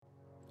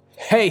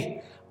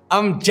Hey,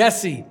 I'm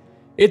Jesse.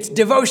 It's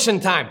devotion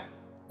time.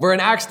 We're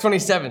in Acts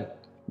 27,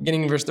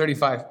 beginning in verse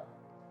 35.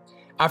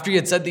 After he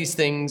had said these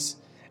things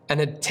and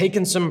had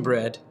taken some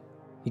bread,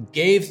 he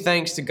gave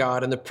thanks to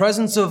God in the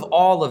presence of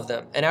all of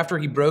them. And after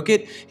he broke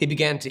it, he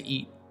began to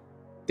eat.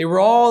 They were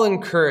all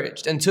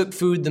encouraged and took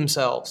food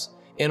themselves.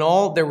 In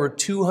all, there were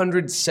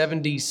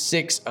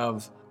 276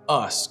 of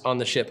us on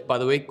the ship. By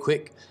the way,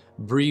 quick,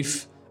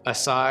 brief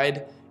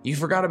aside, you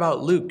forgot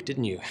about Luke,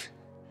 didn't you?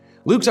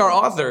 Luke's our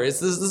author.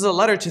 This is a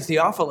letter to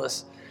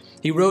Theophilus.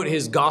 He wrote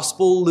his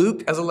gospel,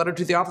 Luke, as a letter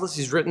to Theophilus.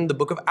 He's written the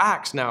book of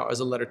Acts now as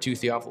a letter to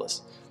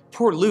Theophilus.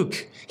 Poor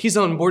Luke. He's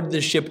on board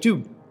this ship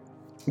too.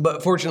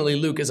 But fortunately,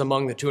 Luke is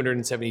among the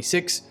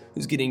 276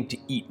 who's getting to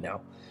eat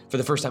now for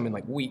the first time in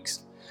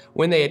weeks.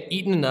 When they had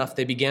eaten enough,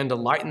 they began to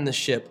lighten the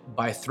ship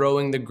by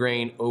throwing the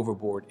grain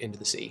overboard into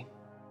the sea.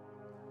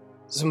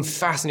 Some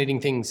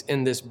fascinating things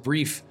in this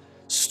brief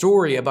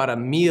story about a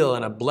meal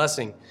and a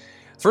blessing.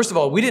 First of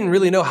all, we didn't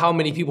really know how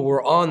many people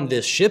were on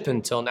this ship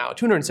until now.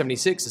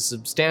 276 is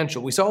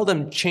substantial. We saw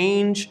them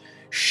change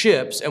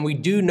ships, and we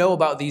do know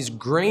about these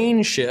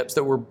grain ships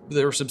that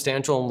were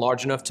substantial and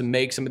large enough to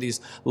make some of these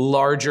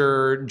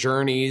larger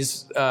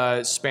journeys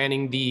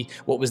spanning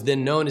what was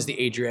then known as the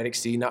Adriatic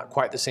Sea, not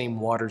quite the same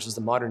waters as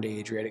the modern day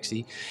Adriatic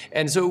Sea.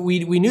 And so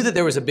we knew that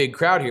there was a big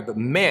crowd here, but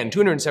man,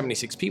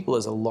 276 people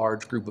is a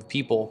large group of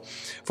people.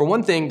 For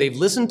one thing, they've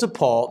listened to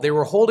Paul. They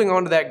were holding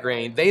on to that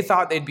grain. They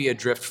thought they'd be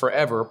adrift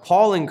forever.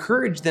 Paul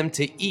encouraged them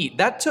to eat.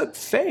 That took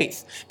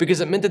faith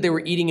because it meant that they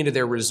were eating into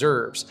their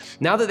reserves.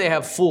 Now that they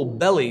have full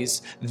bellies,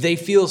 they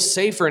feel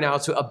safer now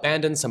to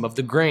abandon some of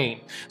the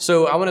grain.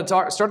 So I want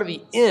to start at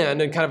the end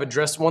and kind of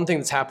address one thing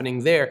that's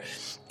happening there.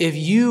 If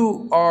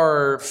you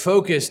are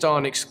focused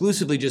on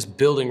exclusively just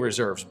building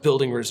reserves,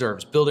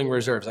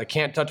 I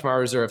can't touch my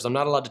reserves, I'm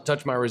not allowed to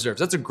touch my reserves.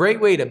 That's a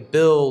great way to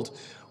build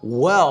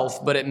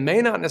wealth, but it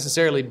may not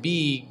necessarily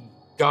be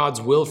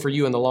God's will for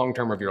you in the long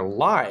term of your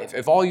life.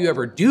 If all you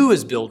ever do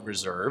is build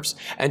reserves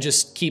and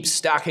just keep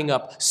stacking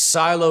up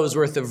silos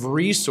worth of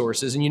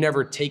resources and you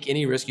never take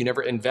any risk, you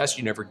never invest,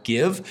 you never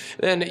give,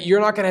 then you're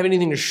not going to have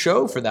anything to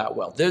show for that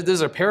wealth. There's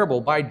a parable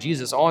by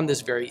Jesus on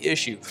this very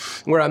issue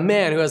where a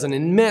man who has an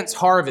immense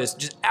harvest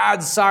just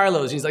adds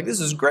silos. He's like, this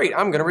is great.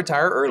 I'm going to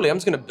retire early. I'm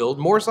just going to build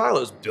more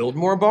silos, build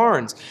more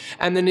barns.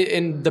 And then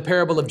in the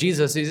parable of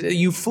Jesus, he's,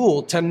 you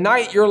fool,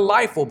 tonight your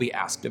life will be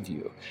asked of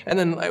you. And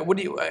then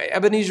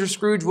Ebenezer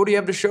Scrooge, what do you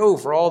have to show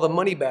for all the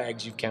money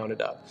bags you've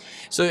counted up?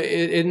 So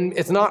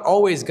it's not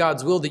always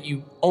God's will that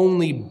you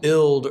only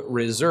build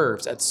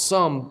reserves. At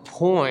some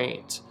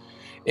point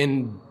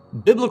in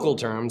biblical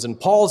terms, and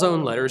Paul's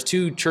own letters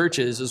to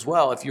churches as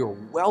well, if you're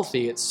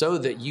wealthy, it's so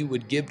that you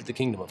would give to the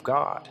kingdom of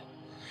God.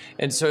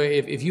 And so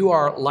if you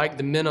are like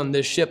the men on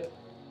this ship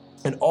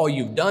and all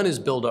you've done is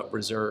build up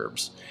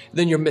reserves,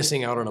 then you're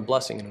missing out on a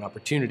blessing and an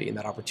opportunity, and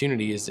that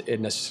opportunity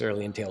it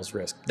necessarily entails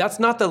risk. That's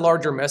not the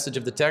larger message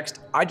of the text.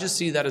 I just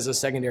see that as a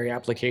secondary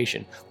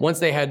application. Once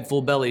they had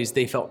full bellies,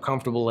 they felt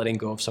comfortable letting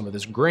go of some of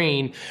this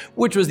grain,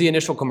 which was the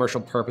initial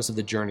commercial purpose of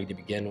the journey to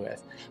begin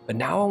with. But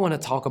now I want to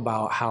talk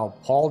about how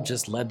Paul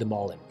just led them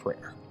all in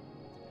prayer.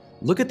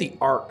 Look at the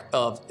arc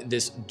of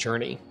this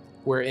journey,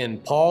 wherein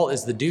Paul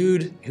is the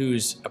dude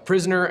who's a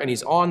prisoner and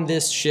he's on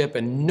this ship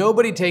and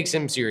nobody takes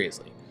him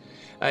seriously.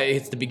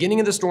 It's the beginning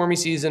of the stormy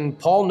season.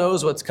 Paul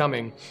knows what's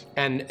coming,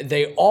 and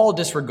they all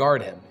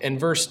disregard him. In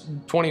verse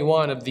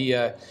 21 of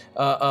the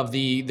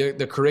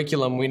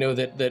curriculum, we know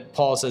that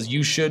Paul says,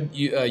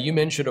 "You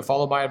men should have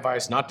followed my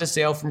advice, not to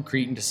sail from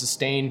Crete and to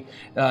sustain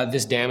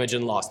this damage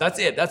and loss." That's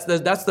it. That's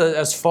the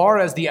as far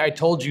as the "I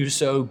told you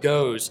so"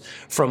 goes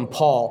from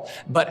Paul.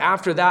 But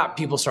after that,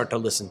 people start to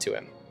listen to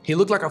him. He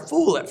looked like a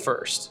fool at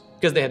first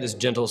because they had this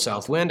gentle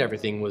south wind.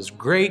 Everything was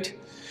great.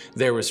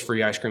 There was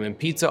free ice cream and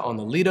pizza on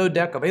the Lido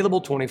deck, available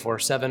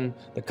 24/7.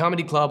 The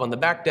comedy club on the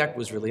back deck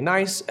was really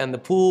nice, and the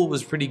pool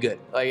was pretty good.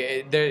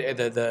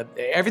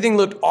 Everything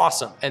looked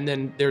awesome. And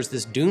then there's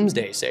this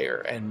doomsday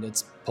sayer, and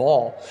it's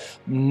Paul.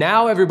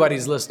 Now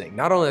everybody's listening.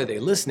 Not only are they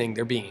listening,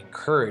 they're being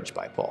encouraged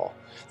by Paul.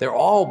 They're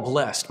all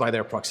blessed by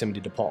their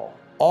proximity to Paul.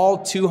 All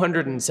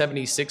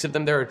 276 of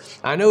them.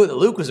 I know that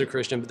Luke was a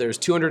Christian, but there's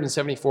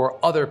 274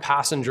 other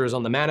passengers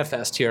on the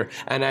manifest here,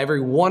 and every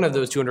one of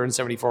those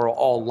 274 are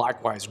all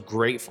likewise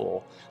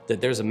grateful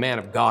that there's a man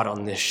of God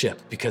on this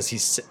ship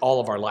because all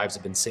of our lives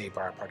have been saved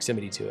by our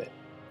proximity to it.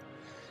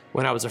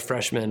 When I was a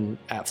freshman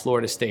at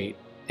Florida State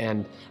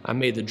and I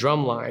made the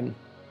drum line,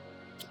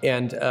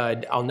 and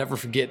I'll never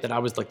forget that I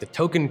was like the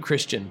token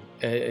Christian,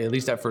 at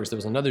least at first. There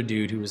was another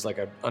dude who was like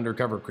an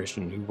undercover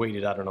Christian who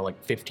waited,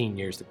 15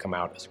 years to come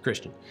out as a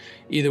Christian.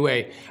 Either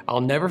way,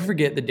 I'll never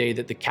forget the day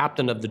that the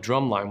captain of the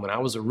drum line, when I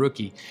was a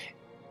rookie,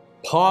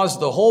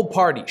 paused the whole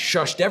party,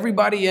 shushed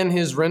everybody in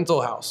his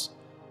rental house,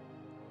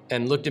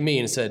 and looked at me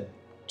and said,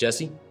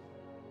 "Jesse,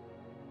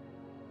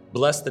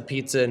 bless the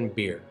pizza and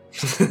beer.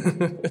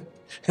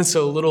 And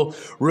so little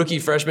rookie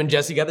freshman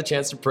Jesse got the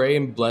chance to pray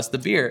and bless the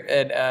beer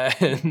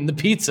and the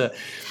pizza.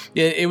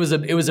 It was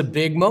a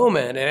big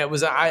moment, and it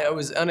was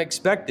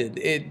unexpected.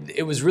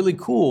 It was really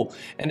cool,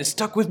 and it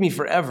stuck with me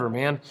forever,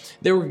 man.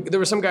 There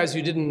were some guys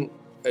who didn't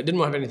want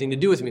to have anything to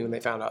do with me when they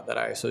found out that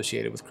I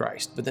associated with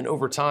Christ. But then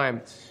over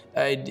time,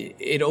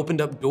 it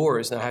opened up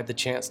doors, and I had the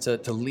chance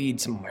to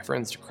lead some of my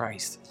friends to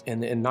Christ.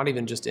 And not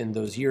even just in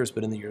those years,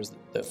 but in the years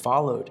that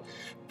followed.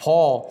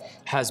 Paul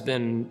has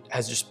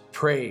just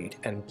prayed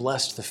and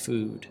blessed the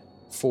food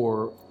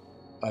for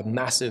a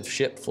massive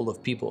ship full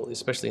of people,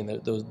 especially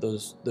in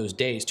those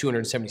days,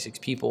 276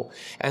 people,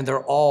 and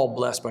they're all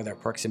blessed by their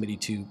proximity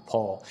to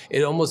Paul.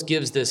 It almost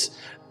gives this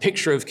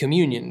picture of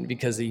communion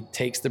because he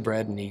takes the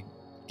bread and he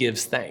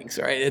gives thanks,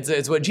 right?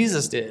 It's what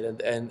Jesus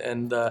did,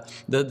 and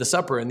the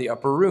supper in the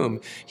upper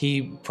room.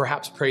 He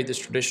perhaps prayed this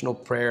traditional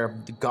prayer,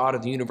 the God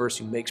of the universe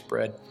who makes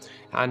bread,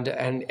 and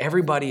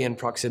everybody in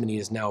proximity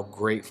is now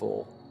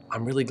grateful.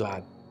 I'm really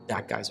glad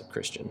that guy's a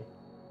Christian.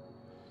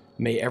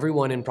 May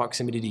everyone in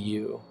proximity to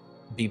you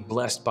be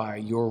blessed by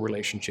your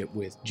relationship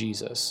with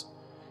Jesus,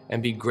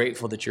 and be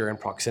grateful that you're in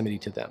proximity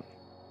to them,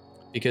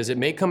 because it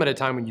may come at a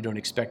time when you don't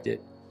expect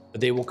it,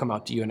 but they will come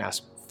out to you and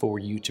ask for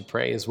you to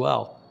pray as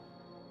well.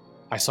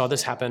 I saw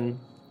this happen.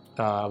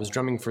 I was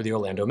drumming for the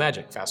Orlando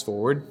Magic. Fast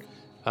forward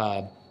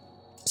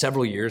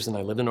several years, and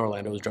I lived in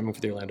Orlando. I was drumming for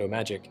the Orlando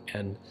Magic,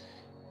 and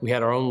we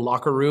had our own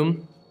locker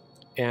room,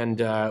 and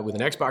with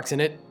an Xbox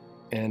in it,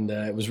 and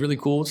it was really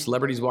cool.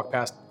 Celebrities walked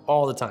past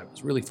all the time. It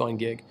was a really fun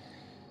gig.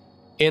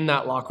 In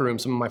that locker room,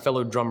 some of my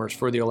fellow drummers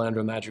for the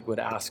Orlando Magic would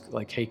ask,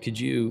 like, "Hey, could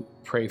you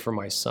pray for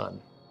my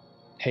son?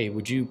 Hey,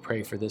 would you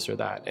pray for this or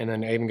that?" And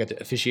then I even got to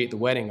officiate the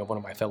wedding of one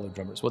of my fellow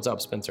drummers. What's up,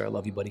 Spencer? I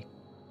love you, buddy.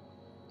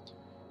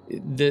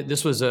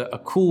 This was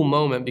a cool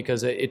moment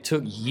because it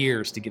took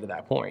years to get to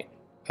that point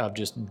of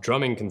just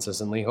drumming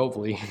consistently,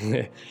 hopefully,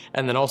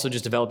 and then also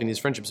just developing these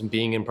friendships and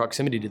being in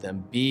proximity to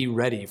them. Be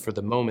ready for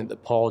the moment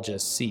that Paul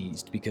just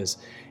seized, because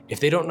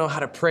if they don't know how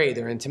to pray,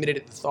 they're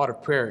intimidated at the thought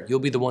of prayer, you'll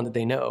be the one that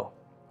they know.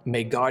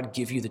 May God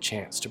give you the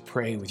chance to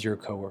pray with your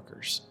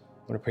coworkers.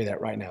 I want to pray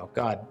that right now.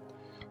 God,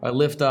 I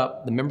lift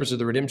up the members of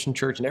the Redemption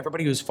Church and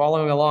everybody who's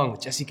following along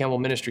with Jesse Campbell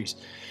Ministries.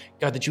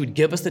 God, that you would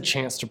give us the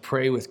chance to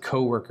pray with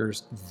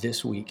coworkers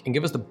this week, and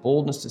give us the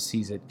boldness to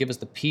seize it. Give us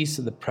the peace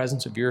and the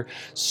presence of your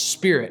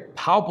Spirit,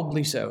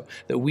 palpably so,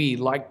 that we,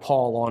 like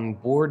Paul on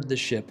board the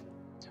ship,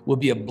 will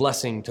be a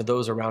blessing to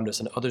those around us,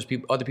 and other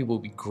people will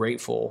be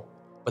grateful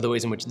for the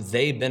ways in which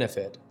they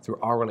benefit through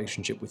our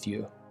relationship with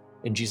you.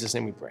 In Jesus'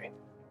 name we pray.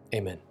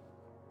 Amen.